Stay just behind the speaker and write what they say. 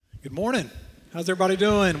Good morning. How's everybody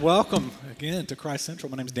doing? Welcome again to Christ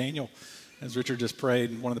Central. My name's Daniel, as Richard just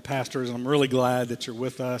prayed, one of the pastors, and I'm really glad that you're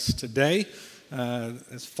with us today.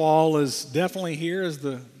 As fall is definitely here, as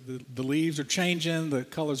the leaves are changing, the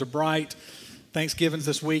colors are bright. Thanksgiving's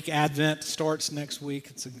this week. Advent starts next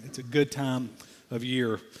week. It's a good time of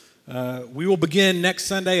year. We will begin next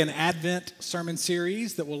Sunday an Advent sermon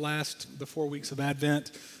series that will last the 4 weeks of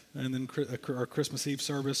Advent, and then our Christmas Eve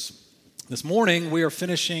service. This morning, we are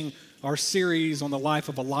finishing our series on the life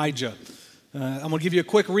of Elijah. I'm going to give you a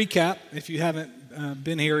quick recap, if you haven't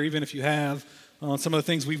been here, even if you have, on some of the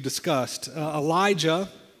things we've discussed. Elijah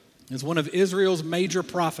is one of Israel's major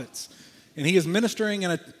prophets, and he is ministering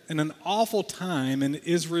in an awful time in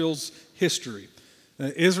Israel's history.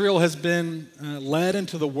 Israel has been led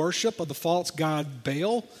into the worship of the false god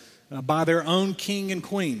Baal by their own king and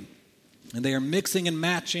queen. And they are mixing and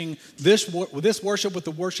matching this worship with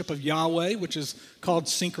the worship of Yahweh, which is called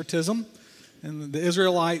syncretism. And the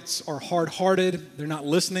Israelites are hard-hearted. They're not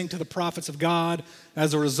listening to the prophets of God.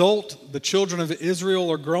 As a result, the children of Israel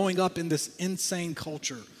are growing up in this insane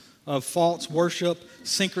culture of false worship,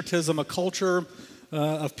 syncretism, a culture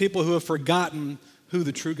of people who have forgotten who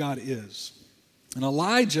the true God is. And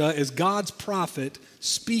Elijah is God's prophet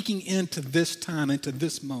speaking into this time, into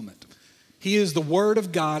this moment. He is the Word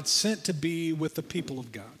of God sent to be with the people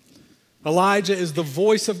of God. Elijah is the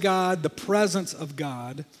voice of God, the presence of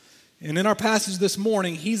God. And in our passage this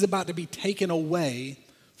morning, he's about to be taken away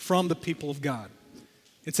from the people of God.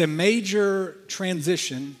 It's a major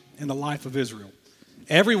transition in the life of Israel.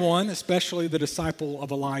 Everyone, especially the disciple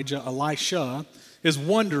of Elijah, Elisha, is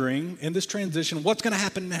wondering in this transition, what's going to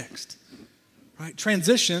happen next? Right?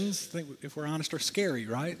 Transitions, I think if we're honest, are scary,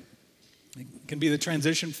 right? It can be the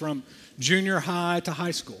transition from junior high to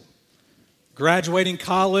high school, graduating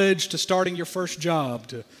college to starting your first job,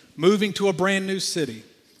 to moving to a brand new city,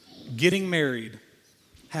 getting married,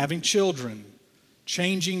 having children,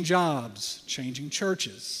 changing jobs, changing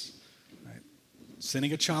churches, right?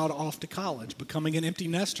 Sending a child off to college, becoming an empty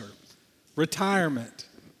nester, retirement,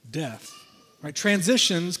 death. Right?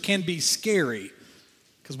 Transitions can be scary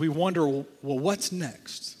because we wonder, well, what's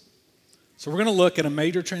next? So we're going to look at a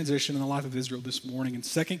major transition in the life of Israel this morning in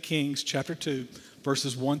 2 Kings chapter 2,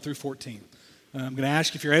 verses 1 through 14. I'm going to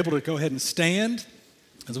ask if you're able to go ahead and stand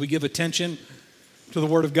as we give attention to the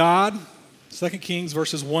Word of God. 2 Kings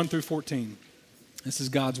verses 1 through 14. This is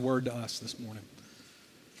God's Word to us this morning.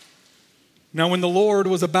 Now when the Lord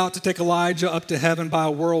was about to take Elijah up to heaven by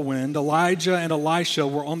a whirlwind, Elijah and Elisha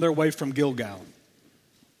were on their way from Gilgal.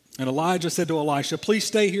 And Elijah said to Elisha, "Please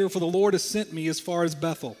stay here, for the Lord has sent me as far as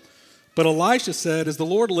Bethel." But Elisha said, "As the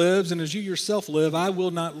Lord lives and as you yourself live, I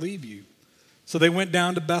will not leave you." So they went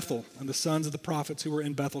down to Bethel, and the sons of the prophets who were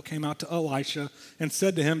in Bethel came out to Elisha and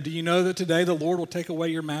said to him, "Do you know that today the Lord will take away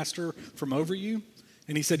your master from over you?"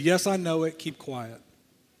 And he said, "Yes, I know it. Keep quiet."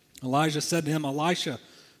 Elijah said to him, "Elisha,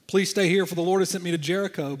 please stay here, for the Lord has sent me to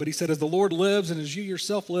Jericho." But he said, "As the Lord lives and as you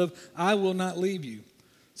yourself live, I will not leave you."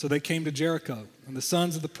 So they came to Jericho, and the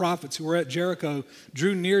sons of the prophets who were at Jericho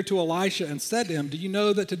drew near to Elisha and said to him, "Do you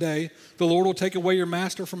know that today the Lord will take away your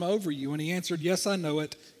master from over you?" And he answered, "Yes, I know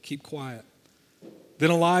it. Keep quiet." Then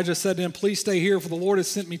Elijah said to him, "Please stay here, for the Lord has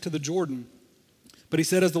sent me to the Jordan." But he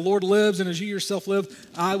said, "As the Lord lives and as you yourself live,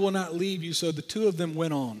 I will not leave you." So the two of them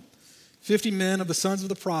went on. 50 men of the sons of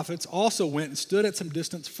the prophets also went and stood at some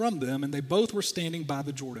distance from them, and they both were standing by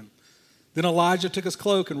the Jordan. Then Elijah took his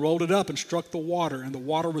cloak and rolled it up and struck the water, and the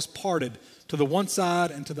water was parted to the one side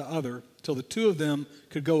and to the other, till the two of them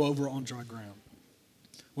could go over on dry ground.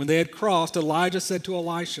 When they had crossed, Elijah said to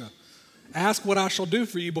Elisha, "Ask what I shall do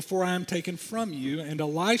for you before I am taken from you." And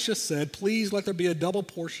Elisha said, "Please let there be a double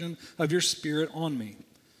portion of your spirit on me."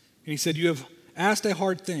 And he said, "You have asked a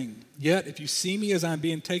hard thing. Yet if you see me as I am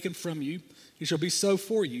being taken from you, it shall be so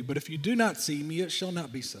for you. But if you do not see me, it shall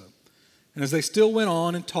not be so." And as they still went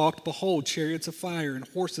on and talked, behold, chariots of fire and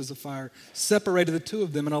horses of fire separated the two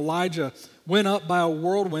of them. And Elijah went up by a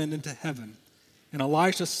whirlwind into heaven. And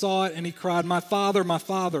Elisha saw it, and he cried, my father,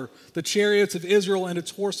 the chariots of Israel and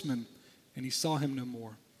its horsemen." And he saw him no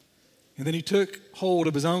more. And then he took hold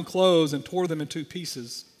of his own clothes and tore them in two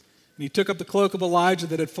pieces. And he took up the cloak of Elijah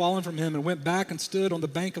that had fallen from him and went back and stood on the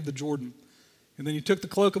bank of the Jordan. And then he took the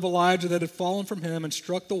cloak of Elijah that had fallen from him and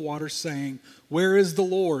struck the water, saying, "Where is the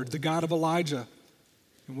Lord, the God of Elijah?"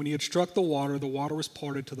 And when he had struck the water was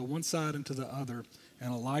parted to the one side and to the other,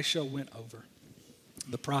 and Elisha went over.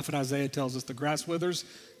 The prophet Isaiah tells us, "The grass withers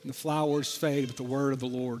and the flowers fade, but the word of the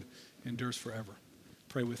Lord endures forever."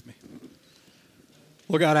 Pray with me.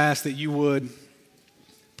 Lord God, I ask that you would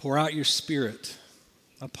pour out your Spirit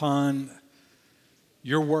upon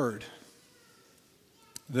your word.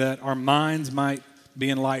 that our minds might be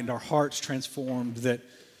enlightened, our hearts transformed, that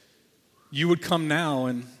you would come now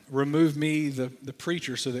and remove me, the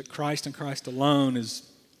preacher, so that Christ and Christ alone is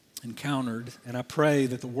encountered. And I pray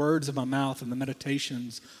that the words of my mouth and the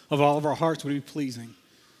meditations of all of our hearts would be pleasing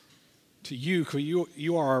to you, because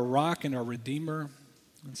you are our rock and our redeemer.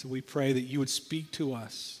 And so we pray that you would speak to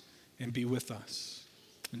us and be with us.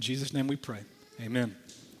 In Jesus' name we pray. Amen.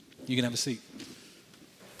 You can have a seat.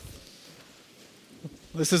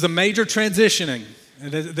 This is a major transitioning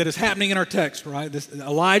that is happening in our text, right?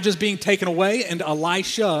 Elijah is being taken away, and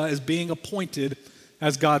Elisha is being appointed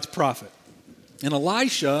as God's prophet. And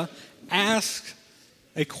Elisha asks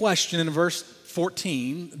a question in verse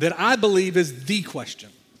 14 that I believe is the question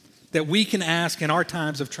that we can ask in our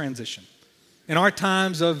times of transition, in our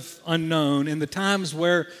times of unknown, in the times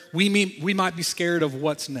where we might be scared of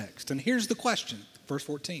what's next. And here's the question, verse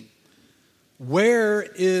 14. Where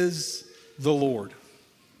is the Lord?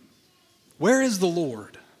 Where is the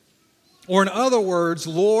Lord? Or in other words,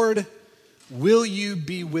 Lord, will you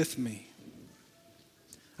be with me?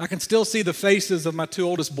 I can still see the faces of my two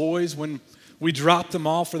oldest boys when we dropped them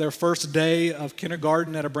off for their first day of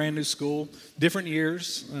kindergarten at a brand new school. Different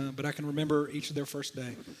years, but I can remember each of their first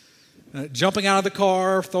day. Jumping out of the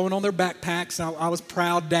car, throwing on their backpacks. I was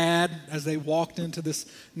proud dad as they walked into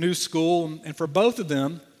this new school. And for both of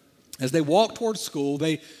them, as they walked towards school,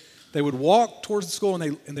 they would walk towards the school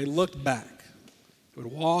and they looked back. They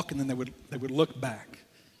would walk and then they would look back.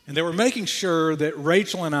 And they were making sure that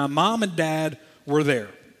Rachel and I, mom and dad, were there,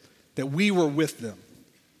 that we were with them.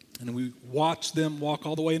 And we watched them walk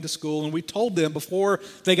all the way into school, and we told them before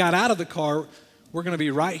they got out of the car, we're going to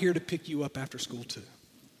be right here to pick you up after school too.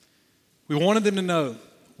 We wanted them to know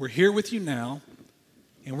we're here with you now,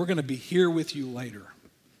 and we're going to be here with you later.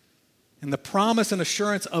 And the promise and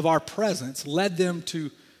assurance of our presence led them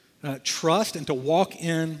to trust and to walk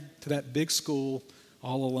in to that big school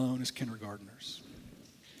all alone as kindergartners.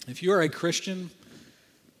 If you are a Christian,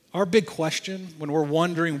 our big question when we're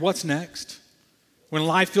wondering what's next, when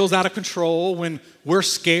life feels out of control, when we're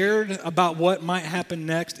scared about what might happen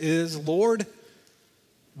next is, Lord,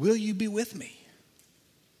 will you be with me?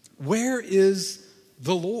 Where is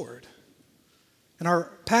the Lord? And our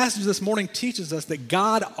passage this morning teaches us that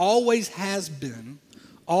God always has been,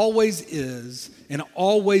 always is, and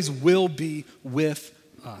always will be with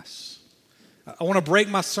us. I want to break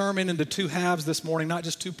my sermon into two halves this morning, not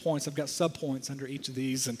just 2 points. I've got subpoints under each of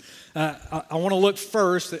these. And I want to look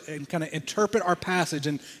first and kind of interpret our passage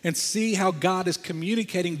and see how God is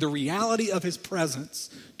communicating the reality of his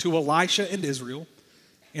presence to Elisha and Israel.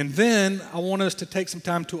 And then I want us to take some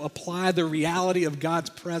time to apply the reality of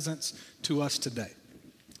God's presence to us today.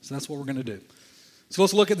 So that's what we're going to do. So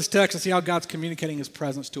let's look at this text and see how God's communicating his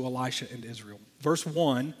presence to Elisha and Israel. Verse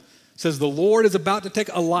 1 says, the Lord is about to take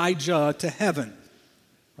Elijah to heaven.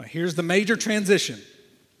 Right, here's the major transition.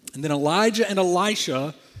 And then Elijah and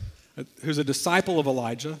Elisha, who's a disciple of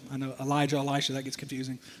Elijah. I know Elijah, Elisha, that gets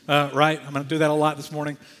confusing. Right? I'm going to do that a lot this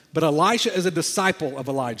morning. But Elisha is a disciple of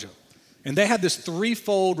Elijah. And they have this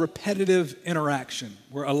threefold repetitive interaction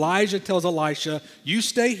where Elijah tells Elisha, you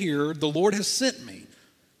stay here, the Lord has sent me.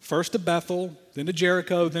 First to Bethel, then to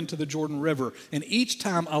Jericho, then to the Jordan River. And each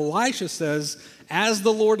time Elisha says, as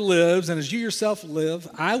the Lord lives and as you yourself live,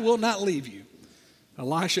 I will not leave you.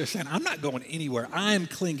 Elisha is saying, I'm not going anywhere. I am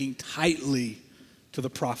clinging tightly to the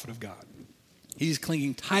prophet of God. He's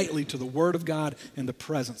clinging tightly to the word of God and the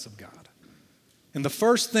presence of God. And the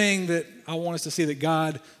first thing that I want us to see that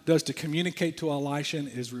God does to communicate to Elisha and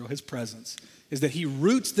Israel, his presence, is that he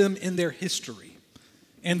roots them in their history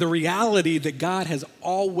and the reality that God has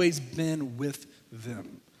always been with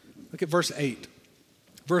them. Look at verse 8.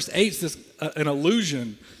 Verse 8 is an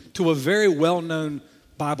allusion to a very well-known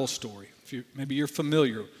Bible story. Maybe you're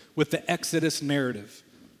familiar with the Exodus narrative.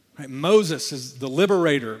 Right? Moses is the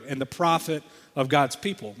liberator and the prophet of God's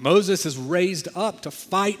people. Moses is raised up to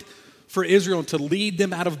fight for Israel and to lead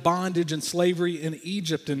them out of bondage and slavery in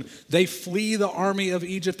Egypt. And they flee the army of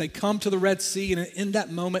Egypt. They come to the Red Sea, and in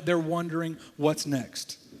that moment, they're wondering what's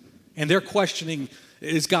next. And they're questioning,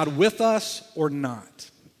 is God with us or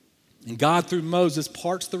not? And God, through Moses,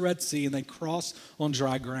 parts the Red Sea, and they cross on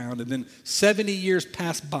dry ground. And then 70 years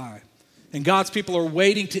pass by. And God's people are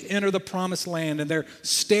waiting to enter the promised land, and they're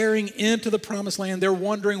staring into the promised land. They're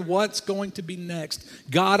wondering what's going to be next.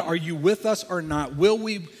 God, are you with us or not? Will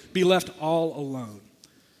we be left all alone?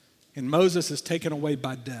 And Moses is taken away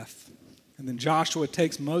by death. And then Joshua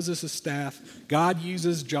takes Moses' staff. God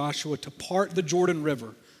uses Joshua to part the Jordan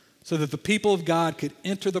River so that the people of God could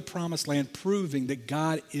enter the promised land, proving that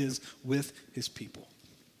God is with his people.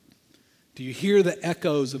 Do you hear the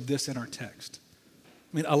echoes of this in our text?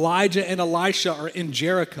 I mean, Elijah and Elisha are in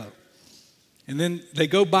Jericho. And then they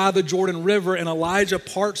go by the Jordan River, and Elijah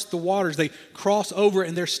parts the waters. They cross over,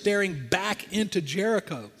 and they're staring back into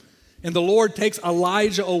Jericho. And the Lord takes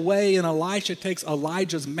Elijah away, and Elisha takes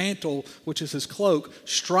Elijah's mantle, which is his cloak,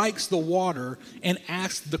 strikes the water, and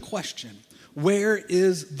asks the question, "Where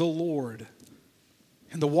is the Lord?"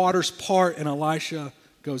 And the waters part, and Elisha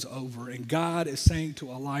goes over. And God is saying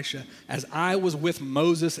to Elisha, "As I was with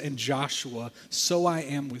Moses and Joshua, so I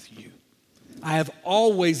am with you. I have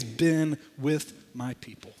always been with my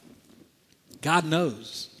people." God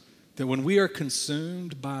knows that when we are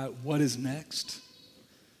consumed by what is next,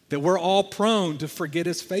 that we're all prone to forget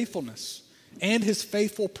his faithfulness and his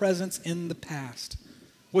faithful presence in the past,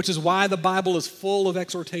 which is why the Bible is full of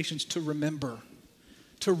exhortations to remember.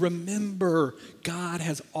 To remember God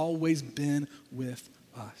has always been with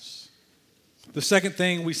us. The second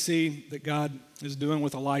thing we see that God is doing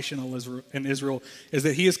with Elisha and Israel is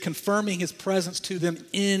that he is confirming his presence to them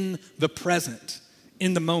in the present,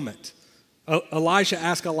 in the moment. Elisha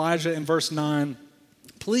asked Elijah in verse 9,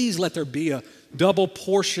 "Please let there be a double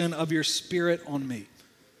portion of your spirit on me."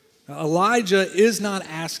 Elijah is not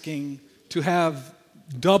asking to have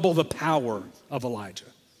double the power of Elijah.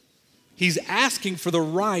 He's asking for the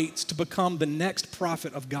rights to become the next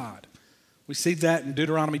prophet of God. We see that in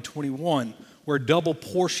Deuteronomy 21, where double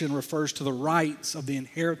portion refers to the rights of the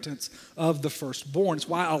inheritance of the firstborn. It's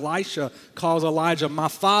why Elisha calls Elijah, my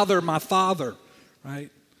father, right?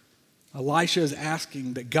 Elisha is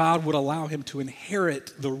asking that God would allow him to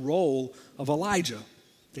inherit the role of Elijah,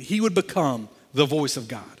 that he would become the voice of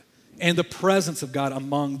God and the presence of God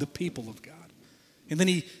among the people of God. And then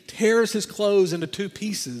he tears his clothes into two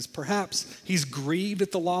pieces. Perhaps he's grieved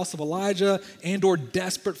at the loss of Elijah and or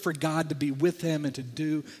desperate for God to be with him and to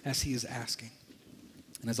do as he is asking.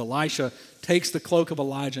 And as Elisha takes the cloak of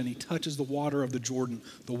Elijah and he touches the water of the Jordan,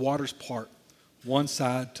 the waters part one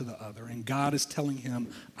side to the other. And God is telling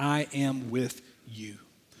him, "I am with you.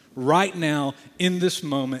 Right now, in this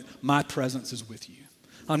moment, my presence is with you.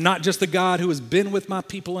 I'm not just the God who has been with my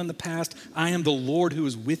people in the past. I am the Lord who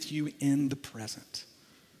is with you in the present."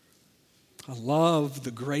 I love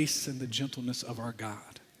the grace and the gentleness of our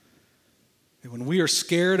God. That when we are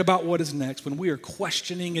scared about what is next, when we are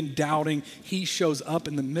questioning and doubting, he shows up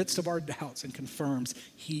in the midst of our doubts and confirms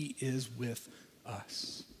he is with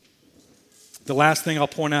us. The last thing I'll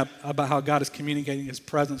point out about how God is communicating his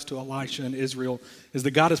presence to Elisha and Israel is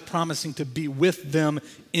that God is promising to be with them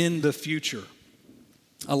in the future.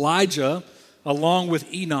 Elijah, along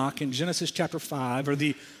with Enoch in Genesis chapter 5, are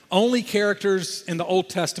the only characters in the Old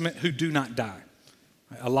Testament who do not die.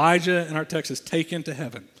 Elijah in our text is taken to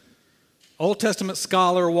heaven. Old Testament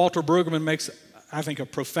scholar Walter Brueggemann makes, I think, a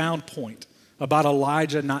profound point about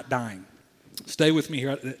Elijah not dying. Stay with me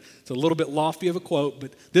here. It's a little bit lofty of a quote,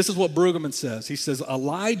 but this is what Brueggemann says. He says,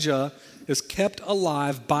 Elijah is kept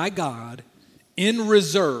alive by God in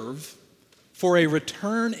reserve for a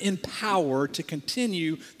return in power to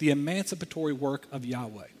continue the emancipatory work of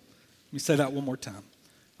Yahweh. Let me say that one more time.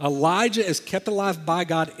 Elijah is kept alive by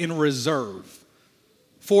God in reserve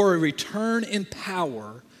for a return in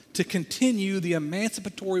power to continue the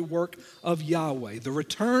emancipatory work of Yahweh. The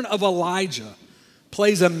return of Elijah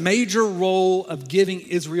plays a major role of giving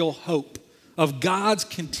Israel hope of God's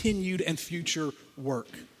continued and future work.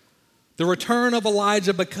 The return of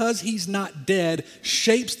Elijah, because he's not dead,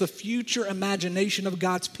 shapes the future imagination of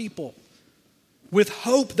God's people. With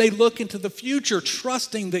hope, they look into the future,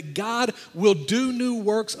 trusting that God will do new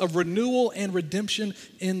works of renewal and redemption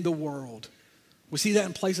in the world. We see that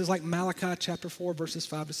in places like Malachi chapter 4, verses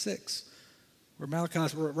 5 to 6, where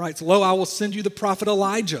Malachi writes, "Lo, I will send you the prophet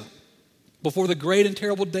Elijah before the great and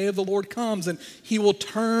terrible day of the Lord comes, and he will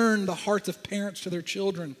turn the hearts of parents to their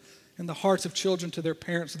children and the hearts of children to their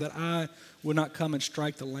parents, so that I will not come and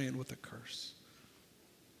strike the land with a curse."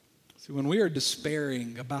 See, when we are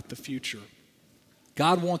despairing about the future,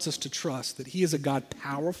 God wants us to trust that he is a God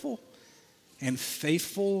powerful and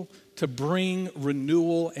faithful to bring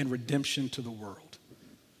renewal and redemption to the world.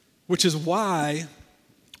 Which is why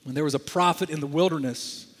when there was a prophet in the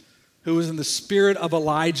wilderness who was in the spirit of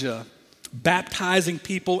Elijah baptizing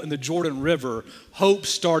people in the Jordan River, hope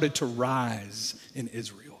started to rise in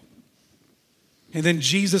Israel. And then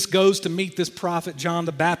Jesus goes to meet this prophet, John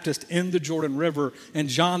the Baptist, in the Jordan River, and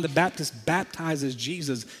John the Baptist baptizes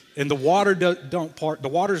Jesus, and the waters don't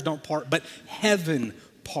part, but heaven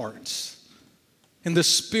parts. And the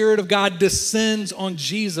Spirit of God descends on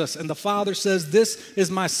Jesus, and the Father says, "This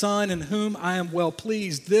is my Son in whom I am well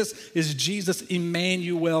pleased." This is Jesus,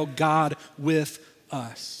 Emmanuel, God with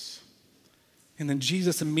us. And then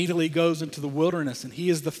Jesus immediately goes into the wilderness, and he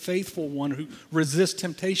is the faithful one who resists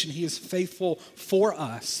temptation. He is faithful for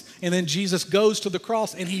us. And then Jesus goes to the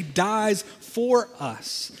cross, and he dies for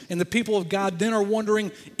us. And the people of God then are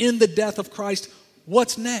wondering, in the death of Christ,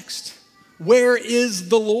 what's next? Where is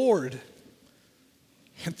the Lord?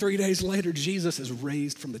 And 3 days later, Jesus is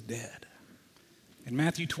raised from the dead. In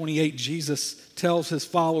Matthew 28, Jesus tells his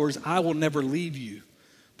followers, I will never leave you,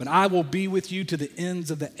 but I will be with you to the ends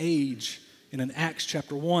of the age. And in Acts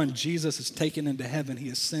chapter 1, Jesus is taken into heaven. He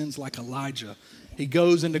ascends like Elijah. He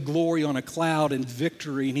goes into glory on a cloud in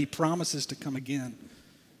victory, and he promises to come again.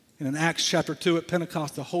 And in Acts chapter 2 at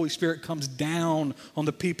Pentecost, the Holy Spirit comes down on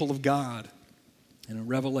the people of God. And in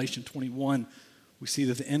Revelation 21, we see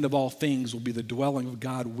that the end of all things will be the dwelling of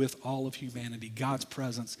God with all of humanity, God's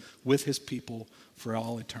presence with his people for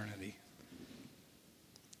all eternity.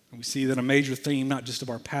 And we see that a major theme, not just of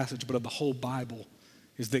our passage, but of the whole Bible,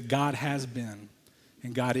 is that God has been,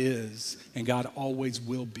 and God is, and God always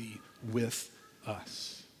will be with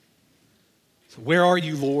us. So where are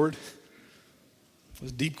you, Lord?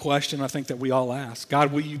 It's a deep question I think that we all ask.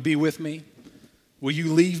 God, will you be with me? Will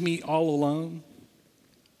you leave me all alone?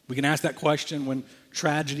 We can ask that question when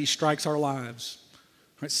tragedy strikes our lives.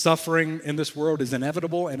 Right? Suffering in this world is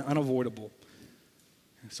inevitable and unavoidable.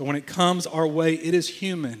 So when it comes our way, it is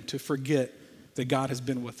human to forget that God has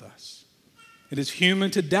been with us. It is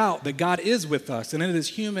human to doubt that God is with us, and it is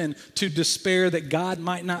human to despair that God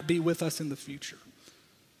might not be with us in the future.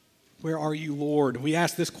 Where are you, Lord? We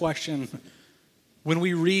ask this question when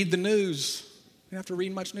we read the news. We don't have to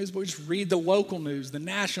read much news, but we just read the local news, the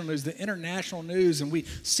national news, the international news, and we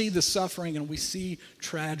see the suffering and we see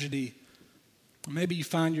tragedy. Or maybe you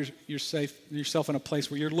find yourself in a place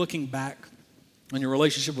where you're looking back on your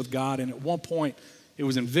relationship with God, and at one point it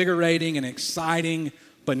was invigorating and exciting,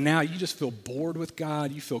 but now you just feel bored with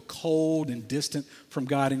God. You feel cold and distant from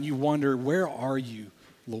God, and you wonder, where are you,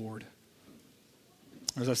 Lord?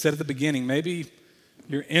 As I said at the beginning, maybe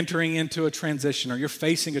you're entering into a transition or you're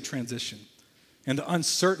facing a transition, and the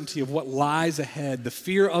uncertainty of what lies ahead, the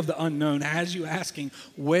fear of the unknown has you asking,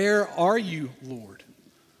 where are you, Lord?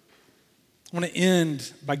 I want to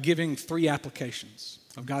end by giving 3 applications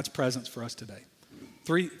of God's presence for us today.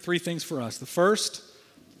 Three things for us. The first,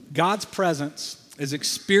 God's presence is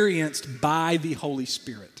experienced by the Holy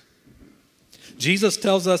Spirit. Jesus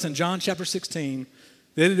tells us in John chapter 16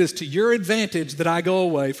 that it is to your advantage that I go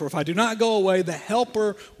away, for if I do not go away, the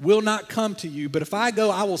Helper will not come to you, but if I go,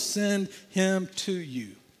 I will send him to you.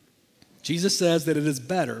 Jesus says that it is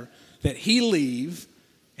better that he leave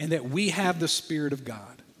and that we have the Spirit of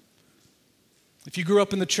God. If you grew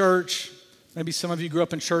up in the church, maybe some of you grew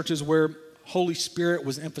up in churches where Holy Spirit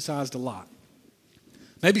was emphasized a lot.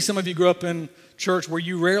 Maybe some of you grew up in church where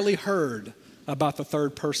you rarely heard about the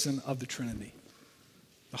third person of the Trinity.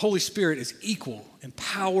 The Holy Spirit is equal in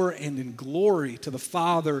power and in glory to the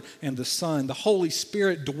Father and the Son. The Holy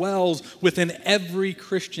Spirit dwells within every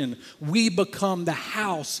Christian. We become the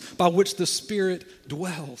house by which the Spirit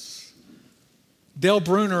dwells. Dale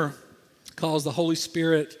Bruner calls the Holy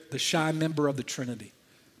Spirit the shy member of the Trinity,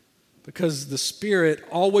 because the Spirit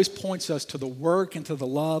always points us to the work and to the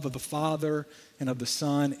love of the Father and of the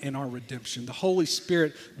Son in our redemption. The Holy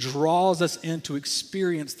Spirit draws us in to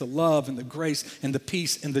experience the love and the grace and the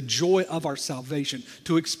peace and the joy of our salvation,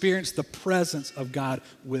 to experience the presence of God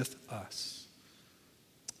with us.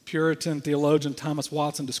 Puritan theologian Thomas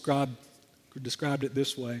Watson described it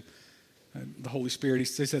this way, the Holy Spirit. He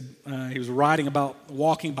said he was writing about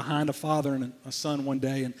walking behind a father and a son one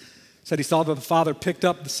day, and said he saw that the father picked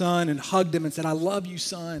up the son and hugged him and said, "I love you,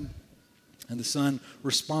 son." And the son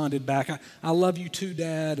responded back, I love you too,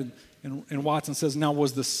 Dad. And Watson says, now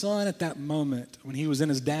was the son at that moment, when he was in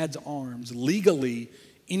his dad's arms, legally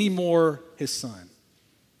any more his son?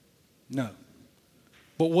 No.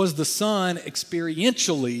 But was the son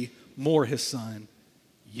experientially more his son?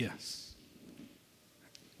 Yes.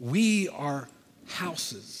 We are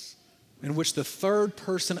houses in which the third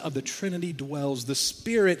person of the Trinity dwells. The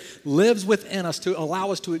Spirit lives within us to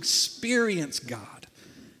allow us to experience God.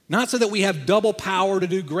 Not so that we have double power to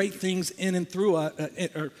do great things in and through or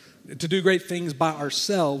to do great things by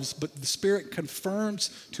ourselves, but the Spirit confirms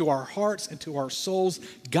to our hearts and to our souls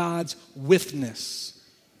God's witness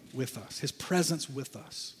with us, his presence with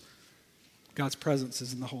us. God's presence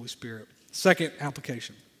is in the Holy Spirit. Second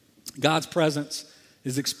application, God's presence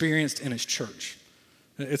is experienced in his church.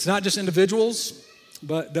 It's not just individuals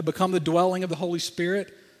but that become the dwelling of the Holy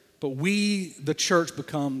Spirit, but we, the church,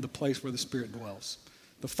 become the place where the Spirit dwells.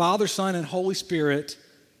 The Father, Son, and Holy Spirit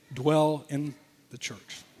dwell in the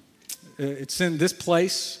church. It's in this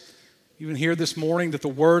place, even here this morning, that the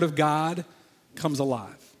Word of God comes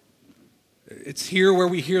alive. It's here where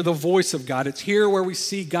we hear the voice of God. It's here where we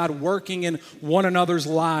see God working in one another's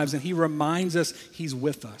lives, and he reminds us he's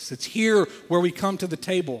with us. It's here where we come to the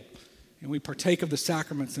table and we partake of the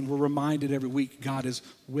sacraments, and we're reminded every week God is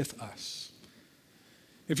with us.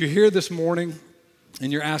 If you're here this morning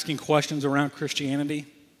and you're asking questions around Christianity,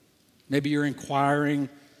 maybe you're inquiring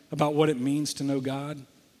about what it means to know God,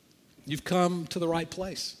 you've come to the right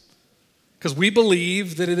place. Because we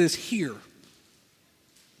believe that it is here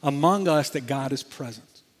among us that God is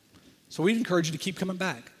present. So we'd encourage you to keep coming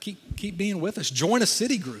back. Keep being with us. Join a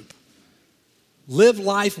city group. Live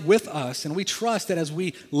life with us, and we trust that as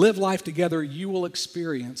we live life together, you will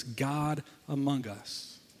experience God among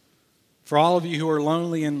us. For all of you who are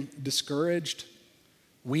lonely and discouraged,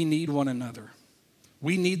 we need one another.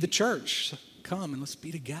 We need the church. So come and let's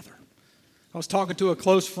be together. I was talking to a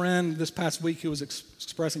close friend this past week who was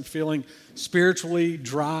expressing feeling spiritually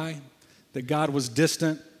dry, that God was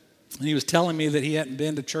distant. And he was telling me that he hadn't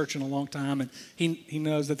been to church in a long time, and he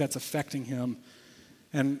knows that that's affecting him.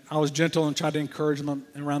 And I was gentle and tried to encourage him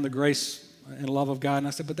around the grace and love of God. And I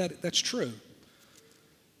said, but that's true.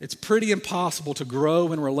 It's pretty impossible to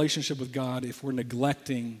grow in a relationship with God if we're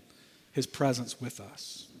neglecting his presence with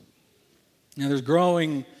us. Now, there's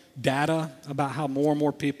growing data about how more and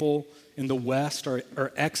more people in the West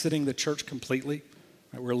are exiting the church completely.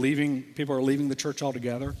 Right? People are leaving the church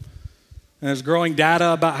altogether. And there's growing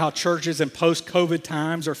data about how churches in post-COVID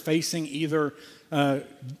times are facing either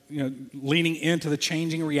leaning into the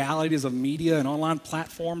changing realities of media and online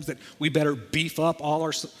platforms, that we better beef up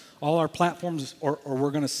all our platforms or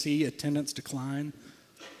we're going to see attendance decline.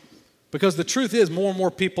 Because the truth is, more and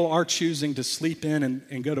more people are choosing to sleep in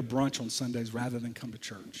and go to brunch on Sundays rather than come to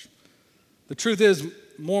church. The truth is,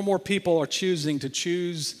 more and more people are choosing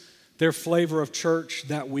their flavor of church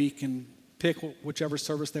that week and pick whichever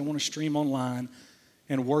service they want to stream online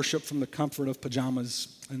and worship from the comfort of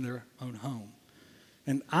pajamas in their own home.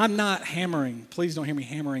 And I'm not please don't hear me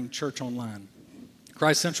hammering church online.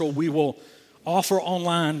 Christ Central, we will offer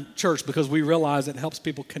online church because we realize it helps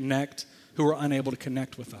people connect who are unable to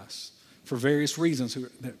connect with us for various reasons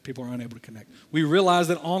that people are unable to connect. We realize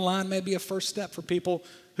that online may be a first step for people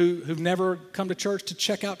who've never come to church to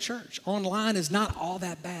check out church. Online is not all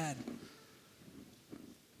that bad.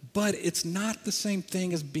 But it's not the same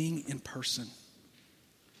thing as being in person.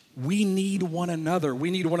 We need one another.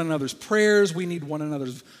 We need one another's prayers. We need one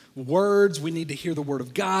another's words. We need to hear the word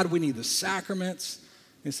of God. We need the sacraments.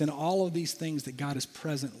 It's in all of these things that God is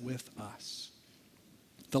present with us.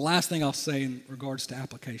 The last thing I'll say in regards to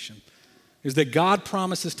application is that God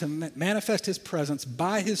promises to manifest his presence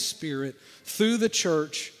by his Spirit through the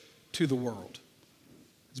church to the world.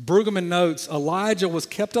 As Brueggemann notes, Elijah was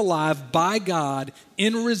kept alive by God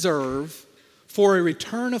in reserve for a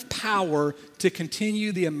return of power to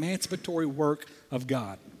continue the emancipatory work of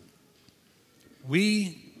God.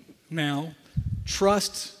 We now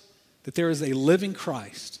trust that there is a living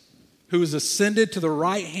Christ who is ascended to the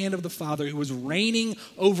right hand of the Father, who is reigning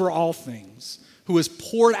over all things, who has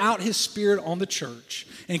poured out his Spirit on the church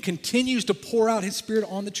and continues to pour out his Spirit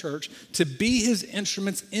on the church to be his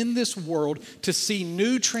instruments in this world to see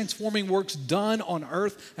new transforming works done on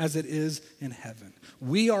earth as it is in heaven.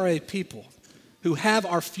 We are a people who have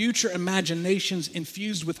our future imaginations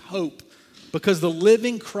infused with hope because the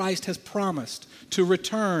living Christ has promised to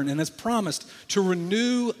return and has promised to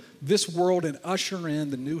renew this world and usher in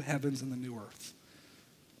the new heavens and the new earth.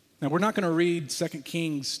 Now, we're not going to read 2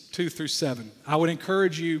 Kings 2 through 7. I would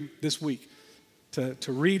encourage you this week to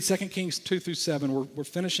read 2 Kings 2 through 7. We're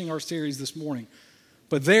finishing our series this morning.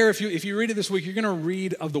 But there, if you read it this week, you're going to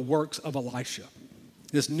read of the works of Elisha,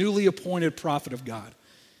 this newly appointed prophet of God.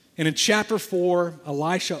 And in chapter 4,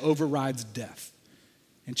 Elisha overrides death.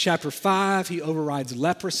 In chapter 5, he overrides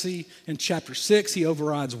leprosy. In chapter 6, he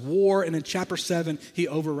overrides war. And in chapter 7, he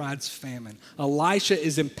overrides famine. Elisha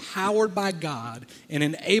is empowered by God and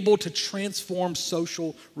enabled to transform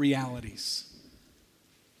social realities.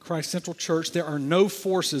 Christ Central Church, there are no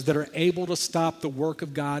forces that are able to stop the work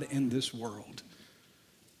of God in this world.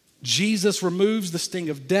 Jesus removes the sting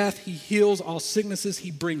of death. He heals all sicknesses.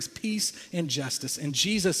 He brings peace and justice. And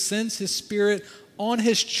Jesus sends his Spirit on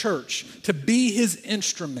his church to be his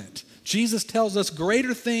instrument. Jesus tells us,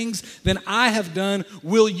 greater things than I have done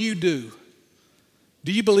will you do.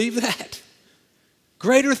 Do you believe that?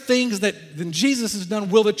 Greater things than Jesus has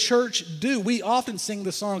done will the church do. We often sing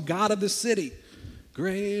the song, God of the City.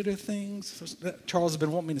 Greater things. Charles has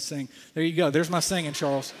been wanting me to sing. There you go. There's my singing,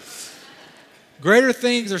 Charles. Greater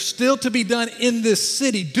things are still to be done in this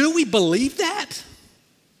city. Do we believe that?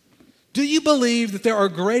 Do you believe that there are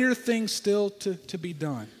greater things still to be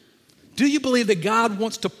done? Do you believe that God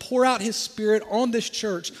wants to pour out his Spirit on this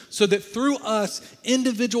church so that through us,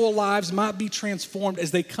 individual lives might be transformed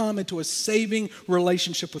as they come into a saving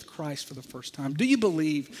relationship with Christ for the first time? Do you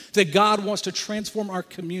believe that God wants to transform our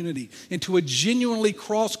community into a genuinely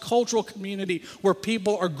cross-cultural community where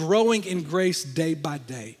people are growing in grace day by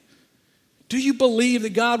day? Do you believe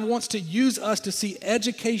that God wants to use us to see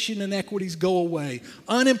education inequities go away,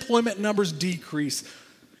 unemployment numbers decrease,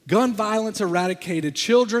 gun violence eradicated,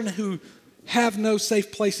 children who have no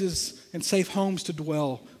safe places and safe homes to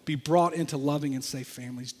dwell be brought into loving and safe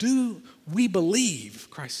families? Do we believe,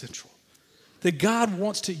 Christ Central, that God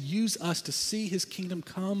wants to use us to see his kingdom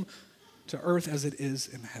come to earth as it is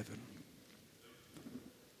in heaven?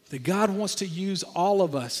 That God wants to use all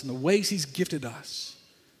of us in the ways he's gifted us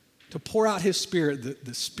to pour out his Spirit,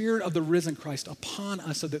 the Spirit of the risen Christ upon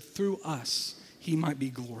us so that through us he might be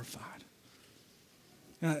glorified.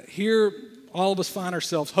 Here, all of us find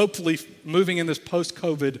ourselves hopefully moving in this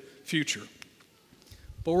post-COVID future.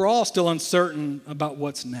 But we're all still uncertain about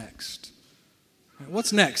what's next.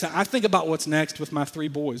 What's next? I think about what's next with my 3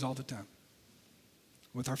 boys all the time,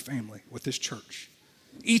 with our family, with this church.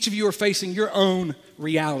 Each of you are facing your own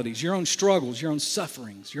realities, your own struggles, your own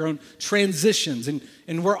sufferings, your own transitions.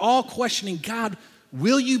 And we're all questioning, God,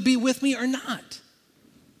 will you be with me or not?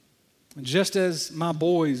 And just as my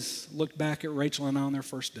boys looked back at Rachel and I on their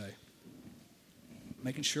first day,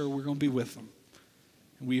 making sure we're going to be with them,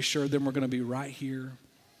 and we assured them we're going to be right here.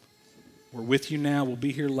 We're with you now. We'll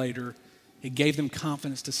be here later. It gave them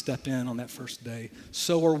confidence to step in on that first day.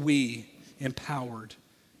 So are we empowered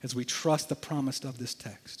as we trust the promise of this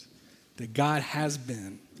text that God has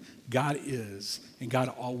been, God is, and God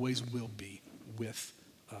always will be with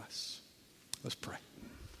us. Let's pray.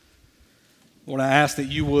 Lord, I ask that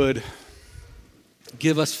you would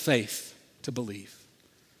give us faith to believe.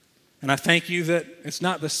 And I thank you that it's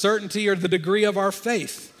not the certainty or the degree of our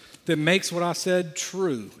faith that makes what I said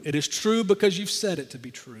true. It is true because you've said it to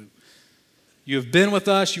be true. You have been with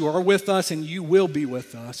us, you are with us, and you will be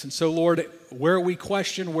with us. And so, Lord, where we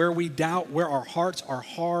question, where we doubt, where our hearts are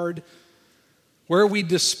hard, where we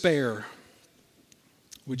despair,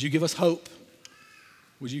 would you give us hope?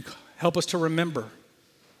 Would you help us to remember?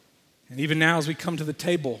 And even now as we come to the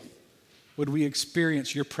table, would we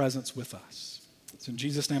experience your presence with us? It's in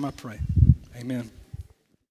Jesus' name I pray. Amen.